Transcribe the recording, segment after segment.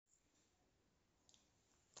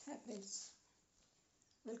friends,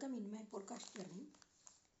 welcome in my podcast journey.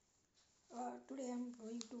 Today I am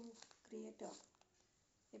going to create a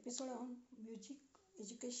episode on music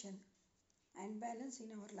education and balance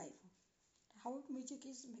in our life. How music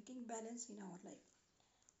is making balance in our life.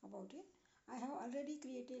 About it, I have already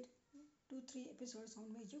created 2-3 episodes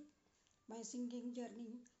on music, my singing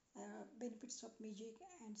journey, benefits of music,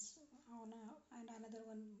 and another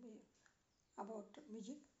one about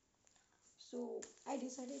music. So I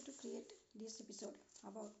decided to create this episode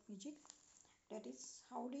about music, that is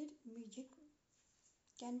how did music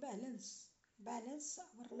can balance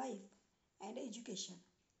our life and education.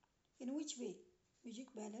 In which way music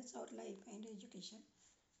balance our life and education,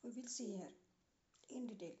 we will see here in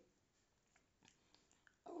detail.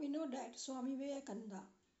 We know that Swami Vivekananda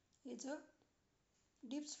is a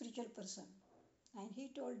deep spiritual person, and he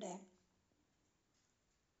told that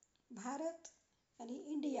Bharat and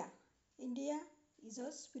India is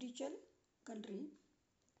a spiritual country,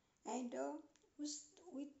 and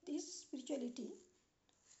with this spirituality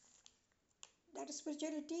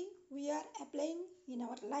we are applying in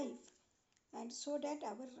our life, and so that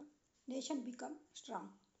our nation become strong.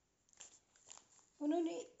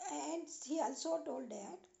 And he also told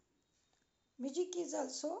that music is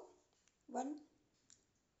also one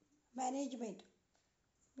management.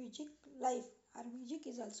 Music life or music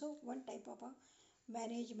is also one type of a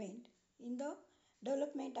management in the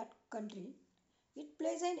development of country. It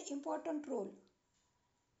plays an important role.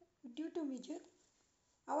 Due to music,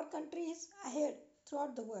 our country is ahead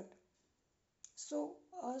throughout the world. So,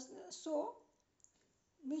 uh, so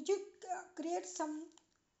music creates some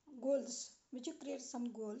goals. Music creates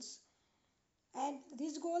some goals, and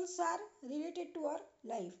these goals are related to our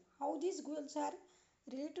life. How these goals are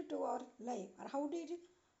related to our life, or how did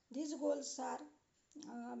these goals are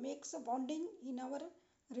makes a bonding in our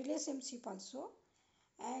relationship also.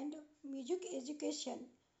 And music education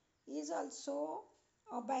is also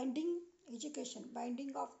a binding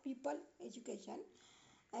of people education.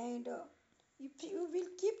 And if you will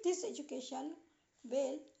keep this education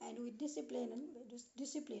well and with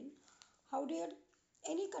discipline, how did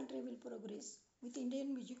any country will progress with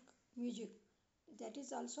Indian music, that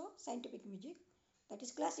is also scientific music, that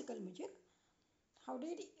is classical music. How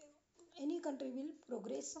did any country will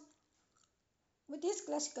progress with this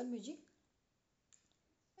classical music?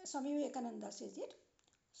 Swami Vivekananda says it.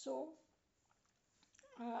 So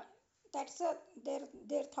uh, that's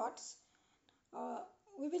their thoughts. Uh,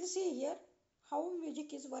 we will see here how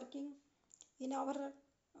music is working in our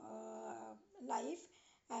life,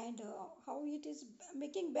 and how it is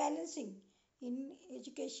making balancing in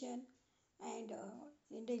education and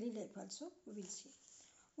in daily life also. We will see.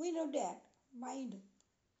 We know that mind.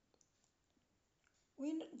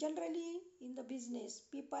 Generally in the business,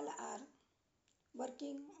 people are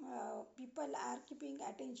keeping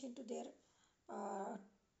attention uh,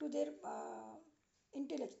 to their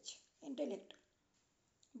intellect.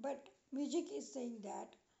 But music is saying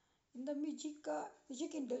that in the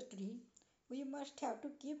music industry, we must have to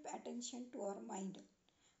keep attention to our mind.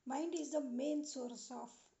 Mind is the main source of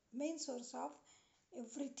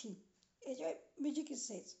everything. As music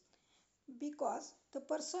says, because the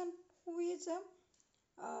person who is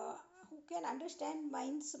uh, who can understand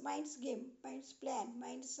mind's game, mind's plan,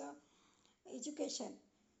 mind's education,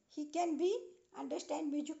 he can be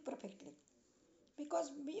understand music perfectly.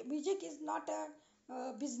 Because music is not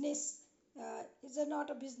a business. It's not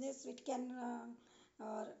a business which can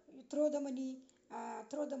throw the money,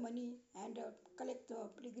 and collect the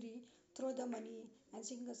degree, throw the money and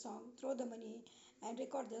sing a song, throw the money and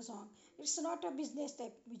record the song. It's not a business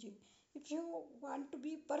type music. If you want to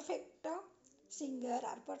be perfect singer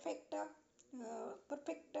or perfect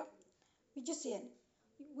musician,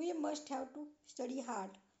 we must have to study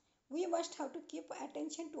hard. We must have to keep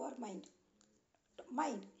attention to our mind.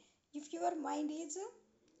 If your mind is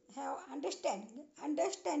have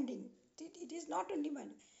understanding, it is not only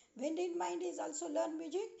mind. When in mind is also learn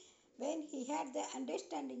music, when he had the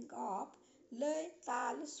understanding of lay,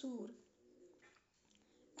 tal, sur,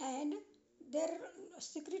 and their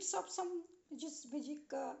secrets of some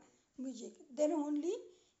music, then only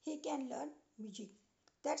he can learn music.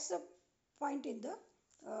 That's the point in the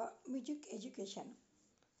music education.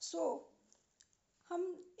 So hum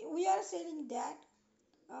we are saying that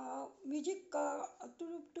music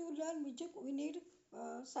to learn music we need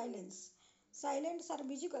silence. Silence or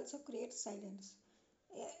music also creates silence.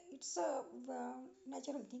 It's a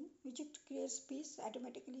natural thing. Music creates peace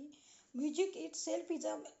automatically. Music itself is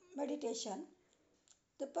a meditation.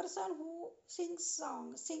 The person who sings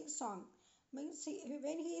song means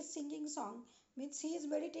when he is singing song means he is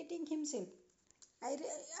meditating himself. I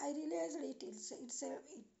realized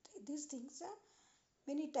these things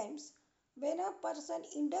many times. When a person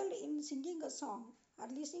indulge in singing a song or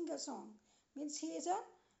listening a song, means he is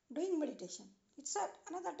doing meditation. It's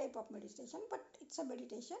another type of meditation, but it's a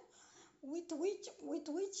meditation with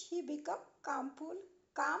which he become calm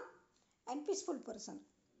and peaceful person.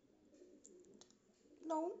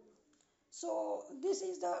 Now, so this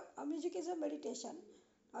is the music is a meditation.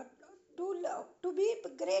 Uh, to be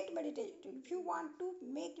great meditation, if you want to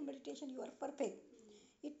make meditation you are perfect,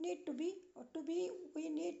 it need to be we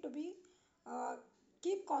need to be uh,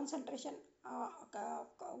 keep concentration.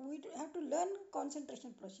 We have to learn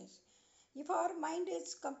concentration process. If our mind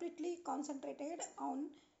is completely concentrated on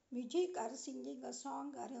music or singing a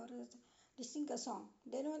song or listening a song,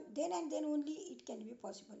 then and then only it can be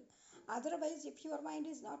possible. Otherwise, if your mind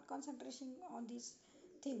is not concentrating on these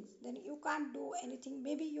things, then you can't do anything.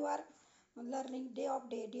 Maybe you are learning day of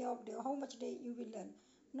day. How much day you will learn?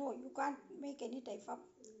 No, you can't make any type of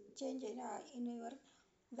change in your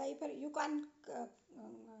life. You can't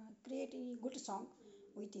create any good song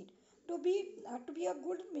with it. To be a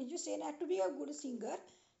good musician and to be a good singer,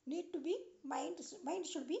 need to be mind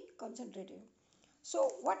should be concentrated. So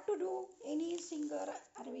what to do any singer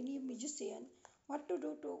or any musician, what to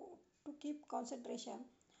do to keep concentration?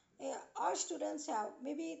 All students have,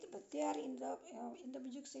 maybe they are in the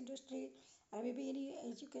music industry or maybe any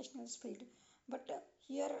educational field, but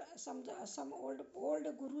here some old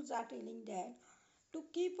gurus are telling that to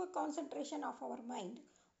keep a concentration of our mind,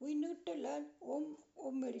 we need to learn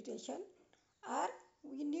Om meditation, or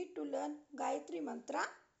we need to learn Gayatri Mantra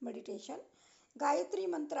meditation. Gayatri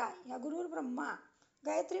Mantra, ya Guru Brahma.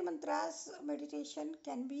 Gayatri Mantra's meditation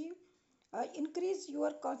can be increase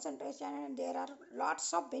your concentration, and there are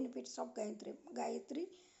lots of benefits of Gayatri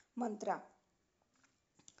Mantra.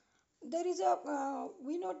 There is a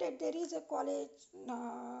we know that there is a college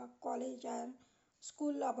and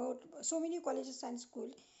school, about so many colleges and school.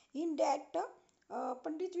 In that,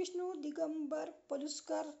 Pandit Vishnu Digambar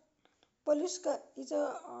Paluskar is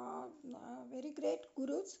a very great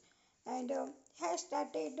gurus, and has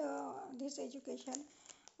started this education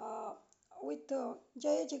uh, with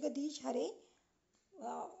Jaya Jagadish Hare,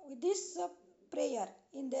 with this prayer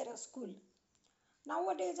in their school.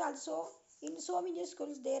 Nowadays also in so many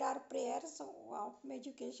schools there are prayers of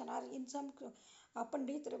education, or in some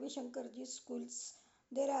Pandit Ravi Shankarji schools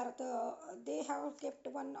there are they have kept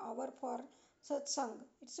 1 hour for satsang.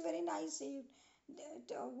 It's very nice.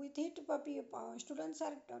 With it, students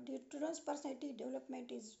are the students' personality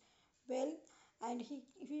development is well, and he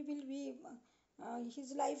will be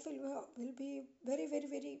his life will be very very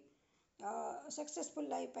very successful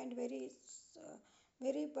life, and very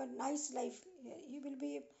nice life. He will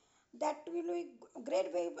be, that will be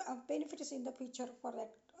great way benefits in the future for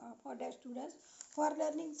that students who are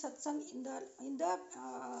learning satsang in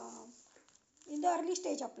the early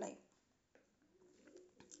stage of life.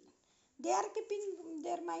 They are keeping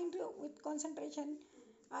their mind with concentration,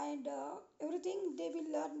 and everything they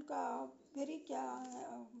will learn very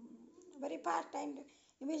fast, and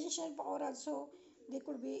imagination power also they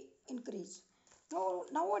could be increased. Now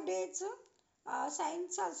nowadays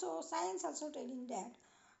science also telling that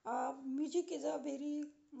music is a very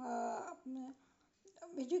uh,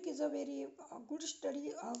 music is a very good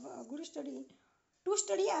study to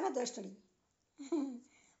study another study.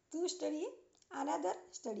 To study another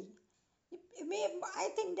study. I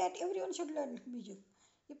think that everyone should learn music.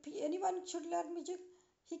 If anyone should learn music,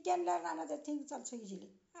 he can learn another things also easily.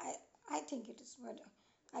 I think it is, but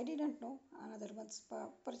I didn't know another one's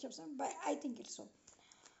perception, but I think it's so.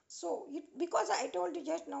 So because I told you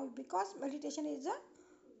just now, because meditation is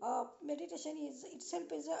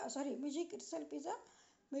itself is a sorry music itself is a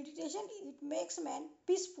meditation. It makes man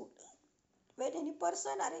peaceful. When any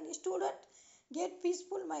person or any student get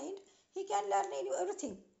peaceful mind, he can learn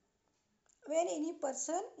everything. When any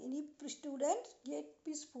person, any student get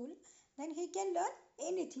peaceful, then he can learn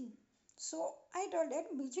anything. So I told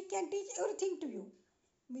that music can teach everything to you.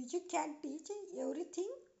 Music can teach everything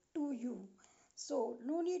to you. So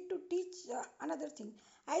no need to teach another thing.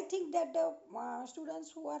 I think that the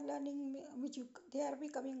students who are learning music, they are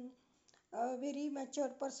becoming a very mature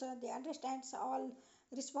person. They understand all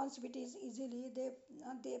responsibilities easily. They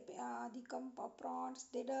come prompts.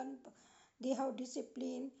 They have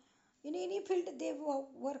discipline. In any field they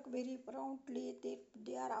work very promptly.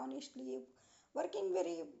 They are honestly working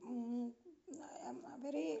very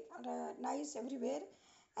nice everywhere,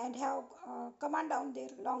 and have command on their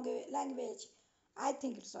language. I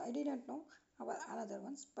think so. I didn't know about another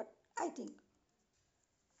ones, but I think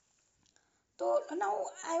so. Now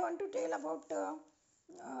I want to tell about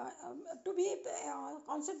to be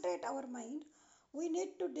concentrate our mind, we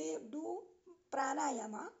need to do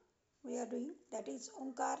pranayama. We are doing that is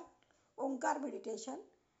onkar meditation,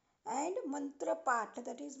 and mantra part,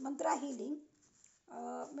 that is mantra healing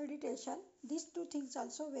meditation. These two things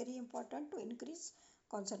also very important to increase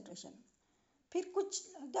concentration. फिर कुछ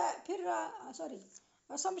फिर sorry,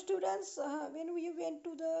 some students, when we went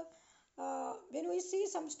to the when we see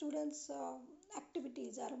some students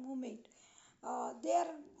activities or movement, they have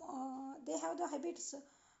the habits,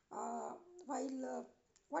 while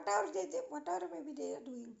whatever maybe they are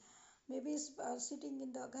doing, maybe sitting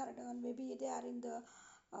in the garden, maybe they are in the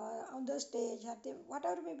on the stage, or they,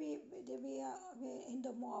 whatever maybe they be in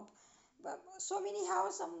the mob, but so many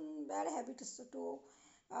have some bad habits to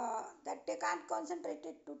that they can't concentrate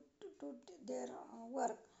it to their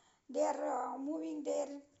work. They are moving their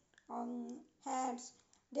hands,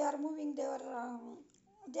 they are moving their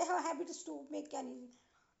they have habits to make any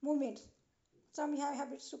movements. Some have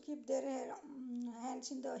habits to keep their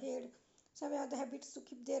hands in the head, some have the habits to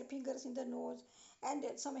keep their fingers in the nose, and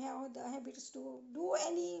some have the habits to do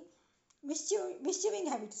any mischieving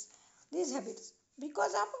habits. These habits,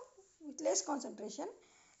 because of less concentration,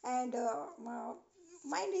 and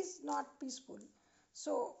mind is not peaceful.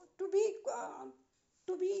 So to be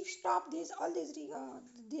stop these all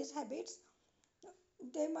these habits,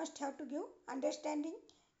 they must have to give understanding,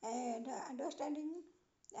 and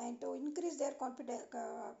to increase their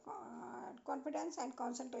confidence and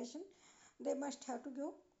concentration. They must have to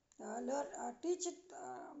give learn teach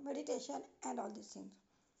meditation and all these things.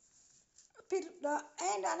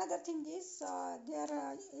 And another thing is, they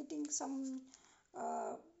are eating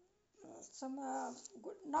uh, some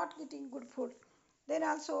good, not eating good food. Then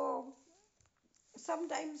also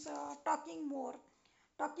sometimes talking more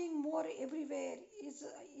everywhere is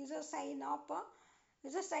a sign of what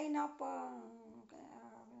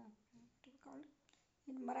do you call it?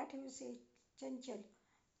 In Marathi we say chanchal,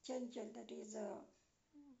 that is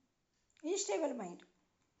unstable mind.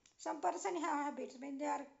 Some person have habits when they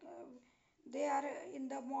are in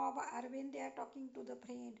the mob, or when they are talking to the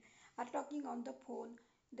friend or talking on the phone,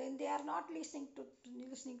 then they are not listening to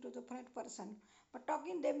the third person, but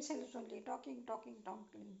talking themselves only, talking.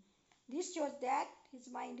 This shows that his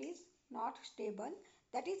mind is not stable,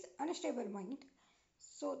 that is unstable mind.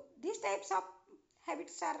 So these types of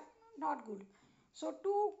habits are not good. So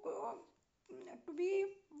to be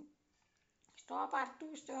stop or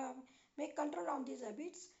to make control on these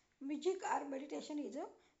habits, music or meditation is a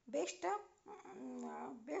best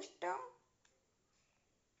best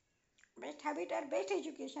best habit or best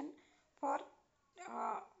education for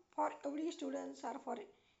uh, for every students or for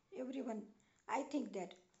everyone. I think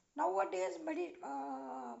that nowadays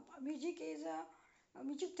music is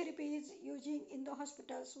music therapy is using in the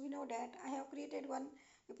hospitals. We know that I have created one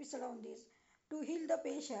episode on this to heal the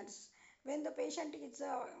patients. When the patient is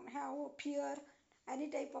have fear, any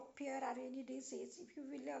type of fear or any disease, if you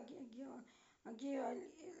will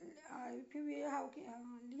if you will have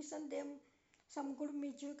listen them some good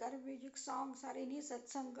music or music songs or any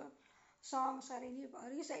satsang songs, or any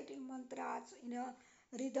reciting mantras in a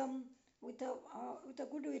rhythm, with a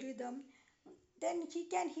good rhythm, then he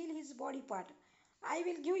can heal his body part. I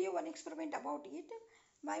will give you one experiment about it.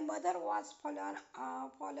 My mother was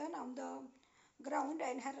fallen on the ground,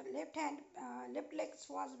 and her left legs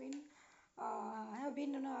was been have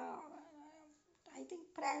been I think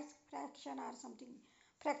fraction or something,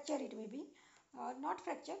 fracture it may be, not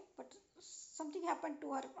fracture, but something happened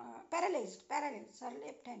to her, paralyzed her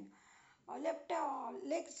left hand, left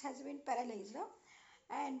legs has been paralyzed,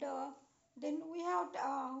 and then we have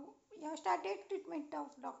started treatment of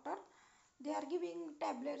doctor. They are giving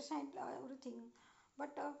tablets and everything,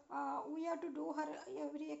 but we have to do her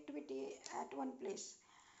every activity at one place.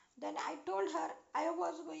 Then I told her, I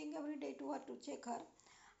was going every day to her to check her.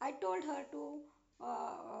 I told her to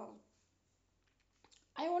uh,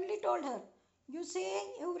 I only told her, you say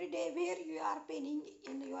every day where you are paining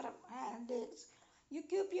in your legs, you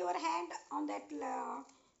keep your hand on that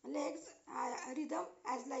legs rhythm,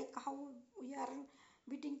 as like how we are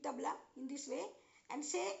beating tabla in this way, and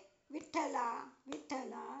say Vithala,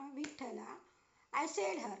 Vithala, Vithala. I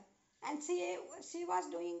said her, and she was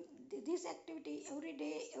doing this activity every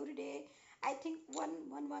day. I think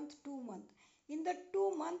one month, 2 month. In the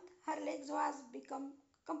 2 month, her legs was become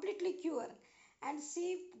completely cured, and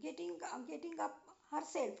she getting up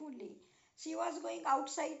herself fully. She was going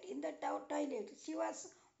outside in the toilet. She was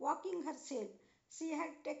walking herself. She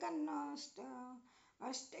had taken a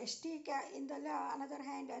stick in the another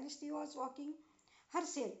hand, and she was walking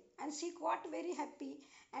herself, and she got very happy.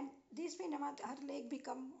 And this phenomena, her leg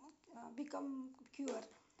become cure,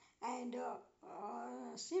 and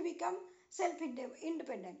she become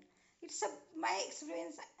self-independent. It's my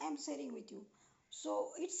experience I'm sharing with you. So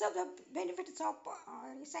it's the benefits of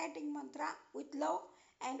reciting mantra with love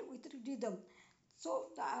and with rhythm.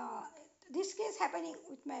 So this case happening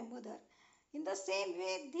with my mother. In the same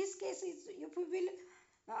way, this case is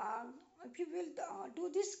uh, if you will do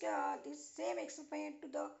this same experiment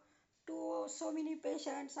to so many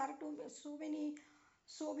patients or to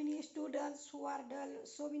so many students who are dull,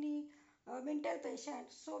 so many mental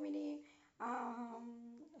patients, so many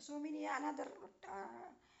another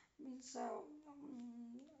means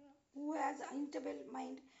who has instable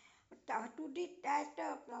mind, to that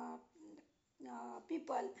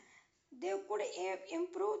people, they could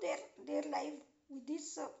improve their life with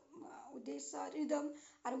this rhythm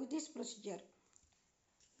or with this procedure.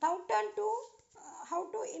 Now turn to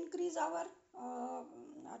how to increase our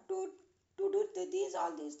to do these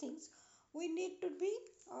all these things. We need to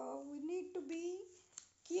be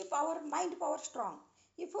keep our mind power strong.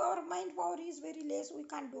 If our mind power is very less, we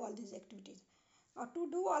can't do all these activities. To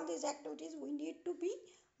do all these activities, we need to be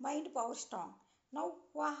mind power strong. Now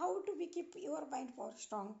how to we keep your mind power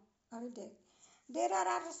strong? There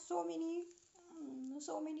are so many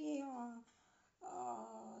so many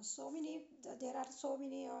so many there are so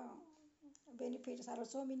many benefits, or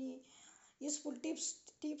so many useful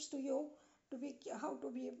tips to you to be how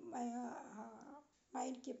to be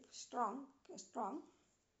mind keep strong.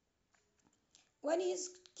 One is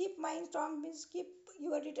keep mind strong means keep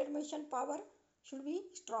your determination power should be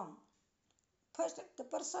strong. First, the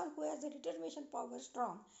person who has the determination power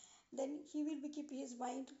strong, then he will be keep his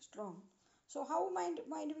mind strong. So how mind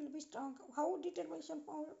will be strong? How determination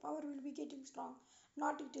power will be getting strong?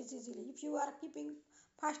 Not it is easily. If you are keeping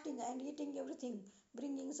fasting and eating everything,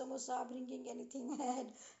 bringing samosa, bringing anything and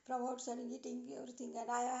from outside and eating everything, and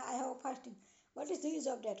I have fasting. What is the use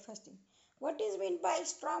of that fasting? What is meant by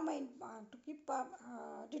strong mind to keep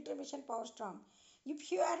determination power strong? If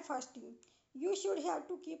you are fasting, you should have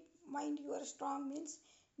to keep mind your strong means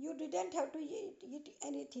you didn't have to eat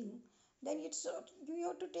anything. Then it's you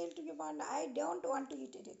have to tell to your mind, I don't want to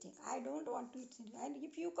eat anything. I don't want to eat anything. And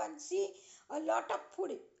if you can see a lot of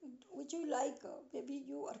food which you like, maybe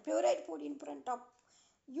your favorite food in front of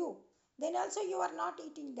you, then also you are not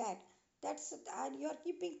eating that. That's and you are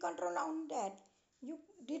keeping control on that. You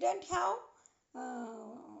didn't have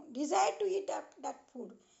desire to eat that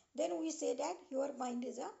food. Then we say that your mind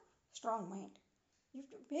is a strong mind.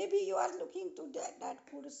 Maybe you are looking to that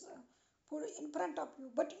food in front of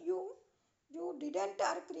you, but you didn't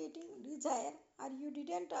are creating desire, or you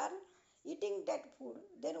didn't are eating that food.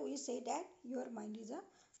 Then we say that your mind is a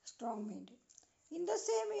strong mind. In the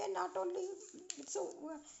same way, not only it's a,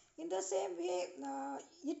 in the same way,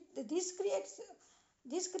 this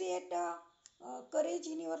create courage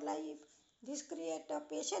in your life. This create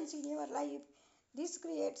patience in your life. This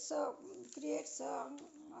creates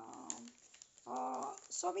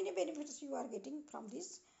so many benefits you are getting from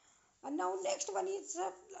this. And now next one is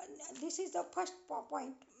this is the first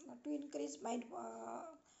point to increase mind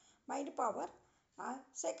power.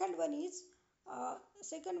 Second one is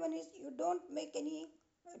you don't make any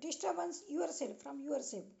disturbance yourself from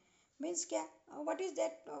yourself. Means kya? What is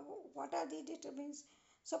that? What are the disturbance?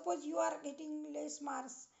 Suppose you are getting less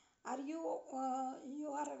marks, or you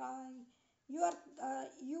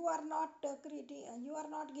are not creating, you are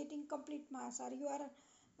not getting complete marks, or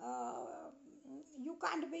you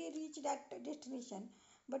can't be reach that destination.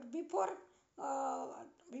 But uh,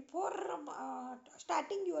 before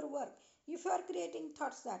starting your work, if you are creating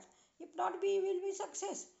thoughts that if not be will be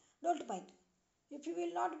success, don't mind. If you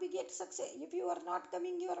will not be get success, if you are not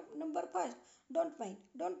coming your number first, don't mind,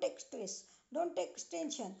 don't take stress, don't take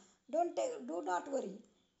tension, do not worry.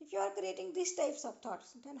 If you are creating these types of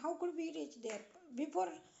thoughts, then how could we reach there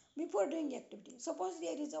before doing activity? Suppose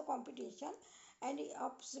there is a competition and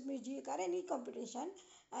of music or any competition,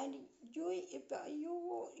 and you if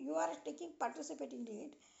you are taking participating in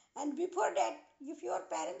it, and before that, if your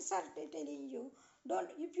parents are telling you, don't,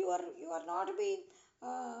 if you are not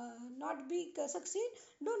be succeed,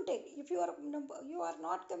 don't take. If you are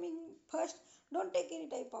not coming first, don't take any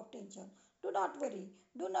type of tension, do not worry,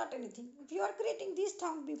 do not anything. If you are creating this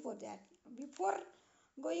tongue before that, before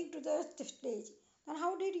going to the stage, then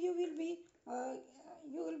how did uh,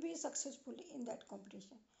 you will be successful in that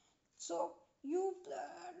competition? So you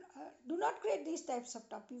do not create these types of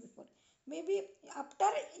topic before. Maybe after,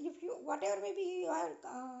 if you whatever, maybe you have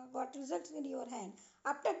got results in your hand,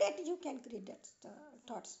 after that you can create that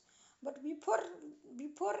thoughts. But before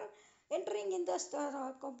entering in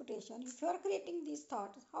the competition, if you are creating these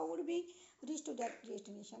thoughts, how would be reach to that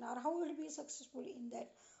destination, or how will be successful in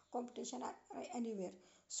that competition or anywhere.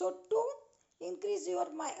 So to increase your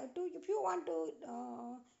mind, to if you want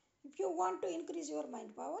to increase your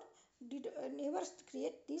mind power, never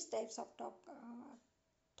create these types of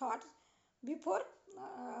thoughts before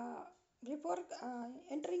uh,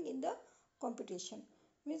 entering in the competition.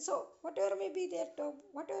 Means, so whatever may be that,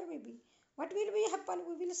 whatever may be, what will be happen,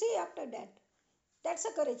 we will see after that. That's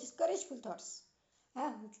a courageful thoughts.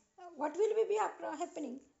 uh, what will be after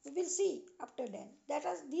happening, we will see after that.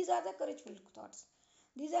 These are the courageful thoughts.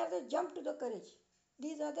 These are the jump to the courage.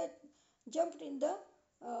 These are the jump in the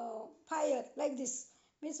fire like this.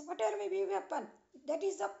 Means whatever may be happen, that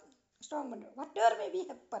is the strong mind. Whatever may be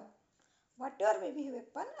happen, whatever may be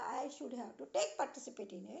happen, I should have to take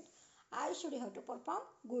participate in it. I should have to perform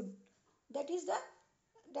good. That is the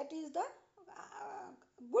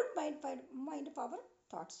good mind power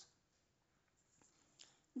thoughts.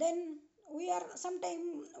 Then we are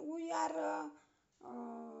sometime we are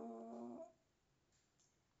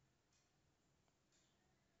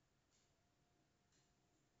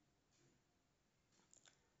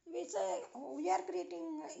we say we are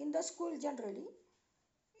creating in the school generally.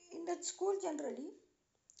 In the school generally,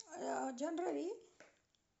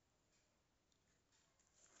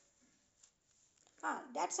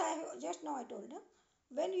 that's I just now I told.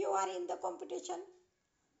 When you are in the competition,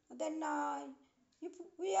 then if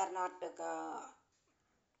we are not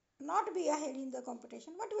be ahead in the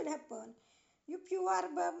competition, what will happen? If you are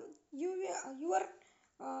you are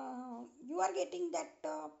you are getting that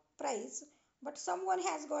prize, but someone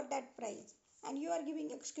has got that prize, and you are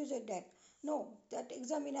giving excuses that no, that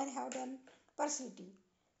examiner have done partiality,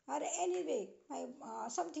 or anyway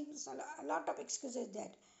something, a lot of excuses,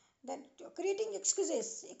 that creating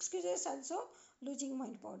excuses also losing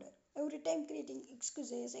mind powder. Every time creating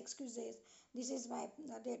excuses. This is my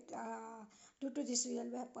that due to this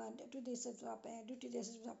will happen, due to this has happened, due to this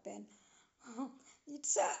has happened.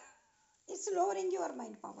 it's it's lowering your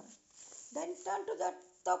mind power. Then turn to the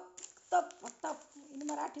tap, tap. In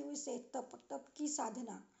Marathi we say tap ki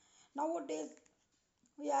sadhana. Nowadays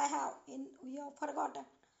we have forgotten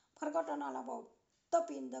all about tap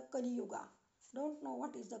in the Kali Yuga. Don't know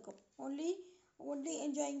what is the cup. Only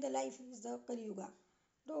enjoying the life is the Kali Yuga.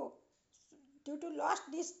 Though due to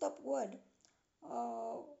lost this tap word,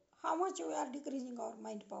 uh, how much we are decreasing our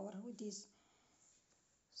mind power with this.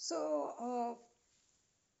 So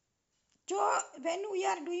so when we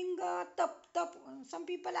are doing tap, some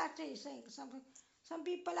people are saying some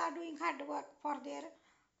people are doing hard work for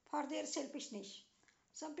their selfishness.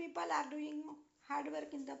 Some people are doing hard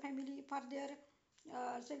work in the family for their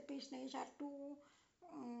selfishness, or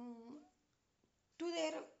um, to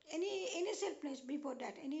their any selfishness. Before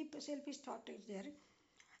that, any selfish thought is there,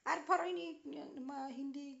 or for any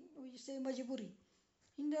Hindi we say majburi.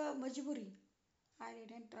 In the majburi, I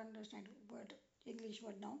didn't understand word, English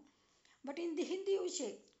word now, but in the Hindi we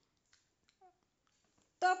say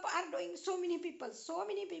tap are doing, so many people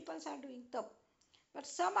are doing tap, but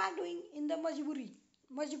some are doing in the majburi,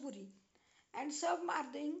 and some are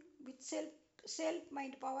doing with self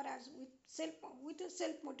mind power, as with a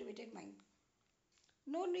self motivated mind.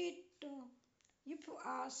 No need to, if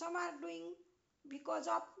some are doing because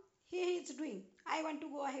of he is doing, I want to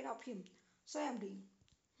go ahead of him, so I am doing.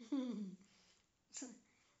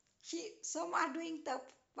 Some are doing tough.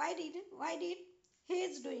 Why did he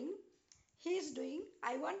is doing,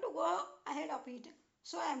 I want to go ahead of it,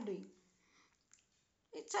 so I am doing.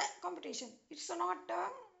 It's a competition. It's not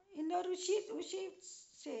in the Rishi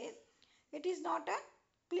says it is not a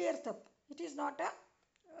clear thap. It is not a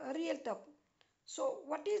real thap. So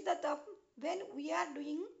what is the thap? When we are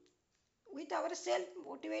doing with our self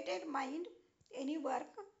motivated mind any work,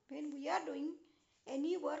 when we are doing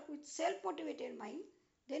any work with self motivated mind,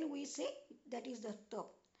 then we say that is the thap.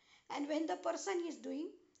 And when the person is doing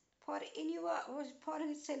for any for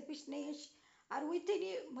his selfishness, or with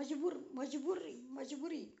any majburi,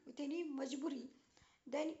 with any majburi,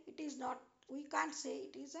 then it is not, we can't say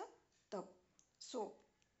it is a tap. So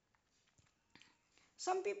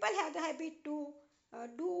some people have the habit to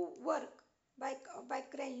do work by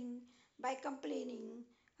crying, by complaining,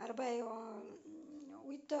 or by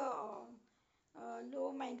with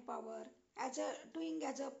low mind power, as a doing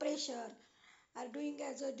as a pressure, or doing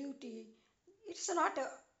as a duty. It's not a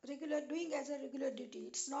regular doing as a regular duty.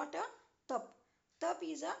 It's not a tap. Tap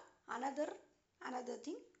is a another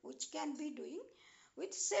thing which can be doing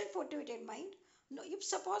with self-motivated mind. No, if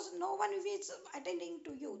suppose no one is attending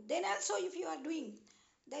to you, then also if you are doing,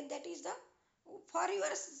 then that is the for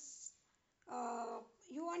your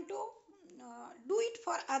you want to do it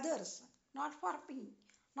for others, not for me.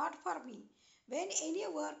 not for me. When any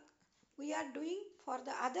work we are doing for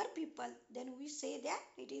the other people, then we say that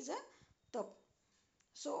it is a tap.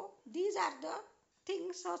 So these are the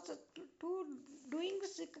things also to doing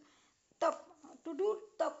tap. To do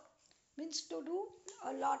tap means to do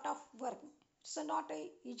a lot of work. It's not a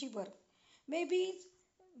easy work. Maybe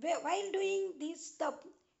while doing this stuff,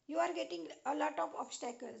 you are getting a lot of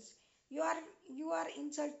obstacles. You are you are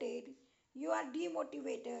insulted. You are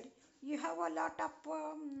demotivated. You have a lot of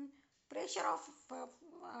pressure of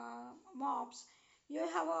mobs. You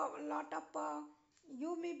have a lot of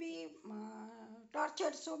you may be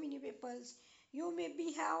tortured so many peoples. You may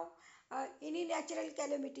be have any natural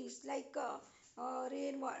calamities like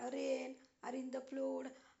rain or in the flood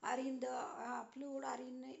or in the flood or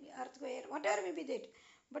in earthquake, whatever may be that.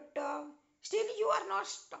 But still you are not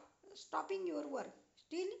stopping your work.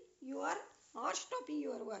 Still you are not stopping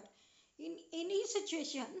your work. In any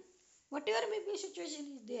situation, whatever may be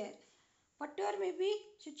situation is there, whatever may be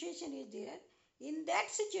situation is there, in that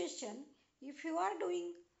situation, if you are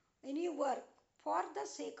doing any work for the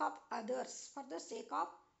sake of others, for the sake of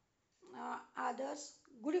others,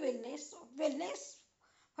 good wellness,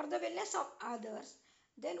 for the wellness of others,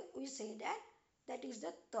 then we say that that is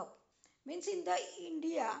the tap. Means in the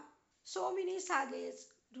India, so many sages,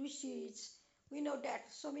 rishis, we know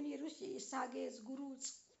that so many rishis, sages,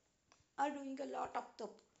 gurus are doing a lot of tap.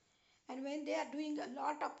 And when they are doing a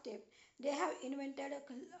lot of tap, they have invented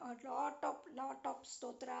a lot of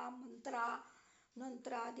stotra,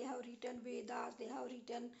 mantra. They have written Vedas, they have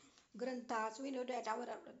written Granthas. We know that our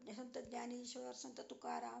Sant Jnaneshwar, Sant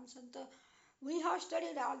Tukaram, Sant. We have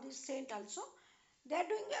studied all these saints also. They are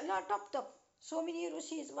doing a lot of tap. So many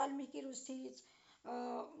rishis, Valmiki rishis,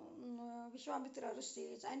 Vishwamitra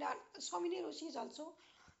rishis, and so many rishis also.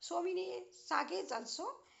 So many sages also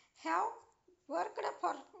have worked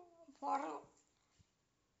for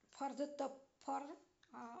for the tap, for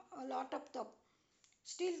a lot of tap.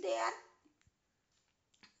 Still they are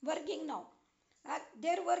working now.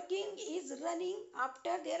 Their working is running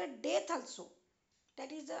after their death also.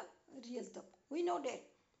 That is the real tap. We know that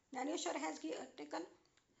Jnaneshwar has taken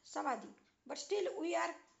samadhi, but still we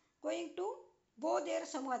are going to bow their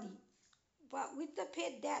samadhi with the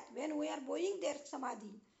faith that when we are bowing their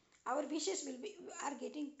samadhi, our wishes will be are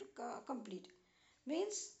getting to complete.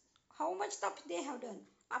 Means how much stuff they have done.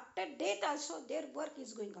 After death also their work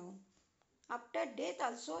is going on. After death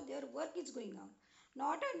also their work is going on.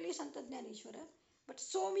 Not only Sant Jnaneshwara, but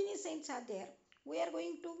so many saints are there. We are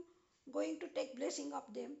going to take blessing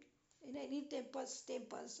of them in any temples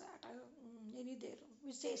at any there.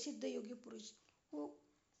 We say Siddha Yogi Purush who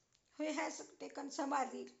has taken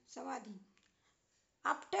samadhi.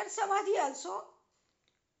 After samadhi also,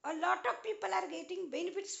 a lot of people are getting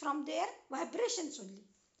benefits from their vibrations only.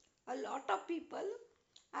 A lot of people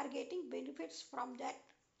are getting benefits from that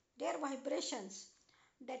their vibrations.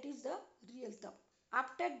 That is the real thought.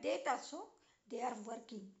 After death also, they are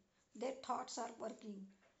working. Their thoughts are working.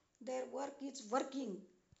 Their work is working.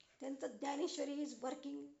 Then the Dhaneshwari is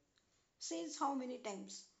working since how many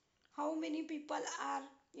times? How many people are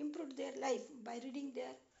improved their life by reading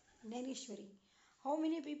their Dhaneshwari? How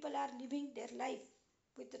many people are living their life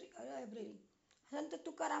with library? Sant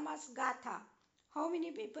Tukarama's Gatha. How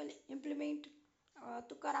many people implement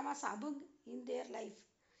Tukarama's Abhang in their life?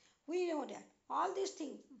 We know that all these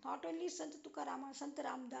things, not only Sant Tukarama, Sant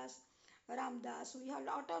Ramdas, we have a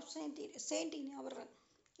lot of saint in our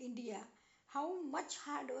India. How much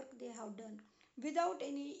hard work they have done without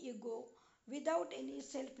any ego, without any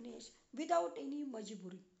selfness, without any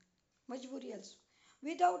majburi also,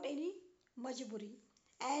 without any majburi.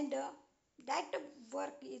 And that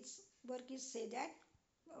work is say that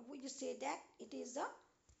we say that it is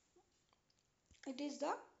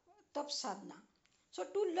the tap sadhana. So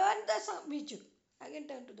to learn the music, again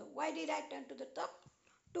turn to the why did I turn to the tap?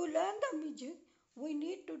 To learn the music, we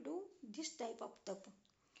need to do this type of tap.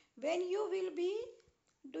 When you will be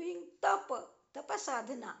doing tapa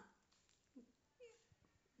sadhana,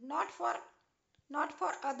 not for not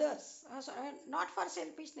for others, not for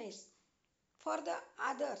selfishness, for the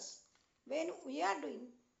others. When we are doing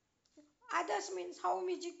others means how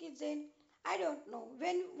music is in, I don't know.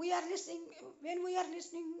 When we are listening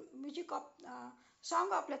music of song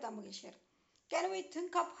of Lata Mangeshkar, can we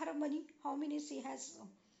think of her money? How many she has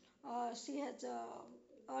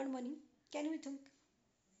earned money? Can we think?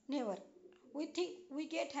 Never. We think we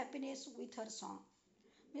get happiness with her song.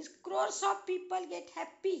 Means crores of people get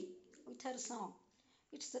happy with her song.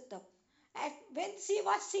 It's the top. And when she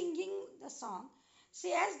was singing the song,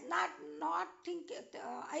 she has not think.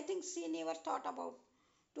 I think she never thought about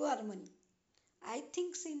to earn money. I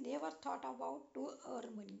think she never thought about to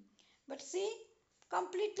earn money. But she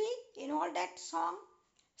completely in all that song,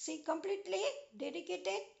 she completely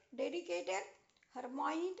dedicated her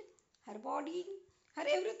mind, her body, her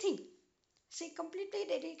everything. She completely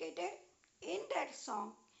dedicated in that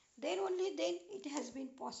song. Then only then it has been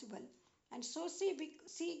possible. And so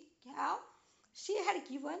have, she had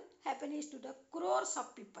given happiness to the crores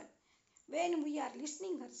of people. When we are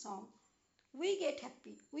listening her song, we get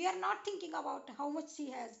happy. We are not thinking about how much she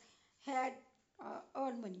has had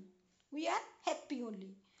earned money. We are happy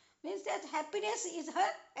only. Means that happiness is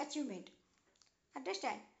her achievement.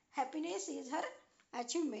 Understand? Happiness is her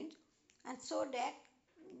achievement, and so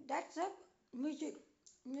that's a music.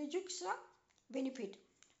 Music's a benefit.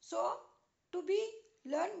 So to be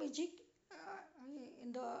learn music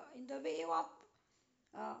in the way of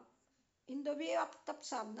uh, in the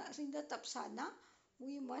tapsadna,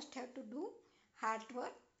 we must have to do hard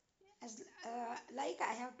work as like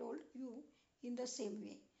I have told you in the same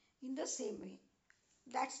way. In the same way,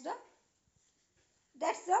 that's the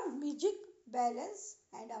music balance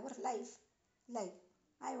and our life.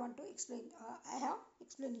 I want to explain. I have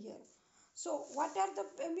explained here. So what are the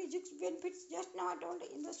music benefits? Just now I told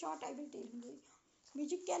in the short. I will tell you.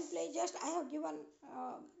 Music can play. Just I have given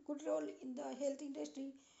good role in the health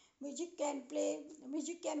industry. Music can play.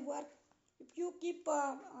 Music can work. If you keep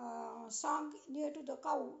a song near to the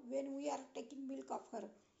cow when we are taking milk of her,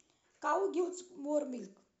 cow gives more milk.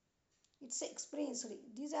 It's experience.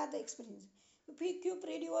 These are the experience. If we keep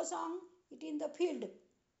radio song, it in the field.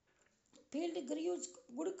 Field grows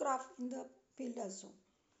good crop in the field also.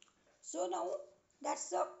 So now that's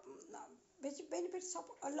the basic benefits of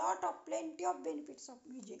a lot of plenty of benefits of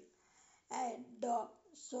music. And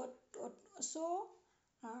so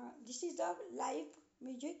this is the life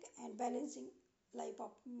music and balancing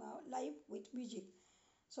life with music.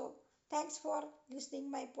 So thanks for listening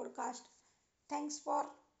my podcast. Thanks for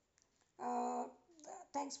uh,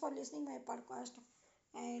 thanks for listening my podcast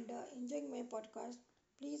and enjoying my podcast.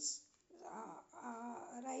 Please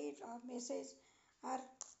write a message or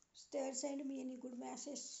send me any good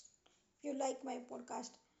message. If you like my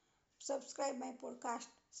podcast, subscribe my podcast,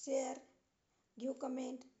 share, give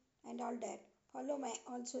comment, and all that. Follow my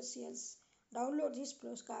all socials. Download this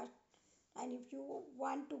postcard, and if you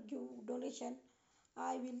want to give donation,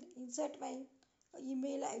 I will insert my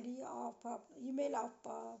email of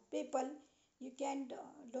PayPal. You can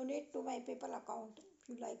donate to my PayPal account. If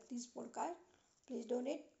you like this podcast, please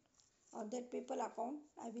donate on that PayPal account.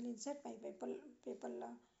 I will insert my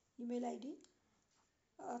PayPal email ID.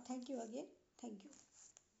 Thank you again. Thank you.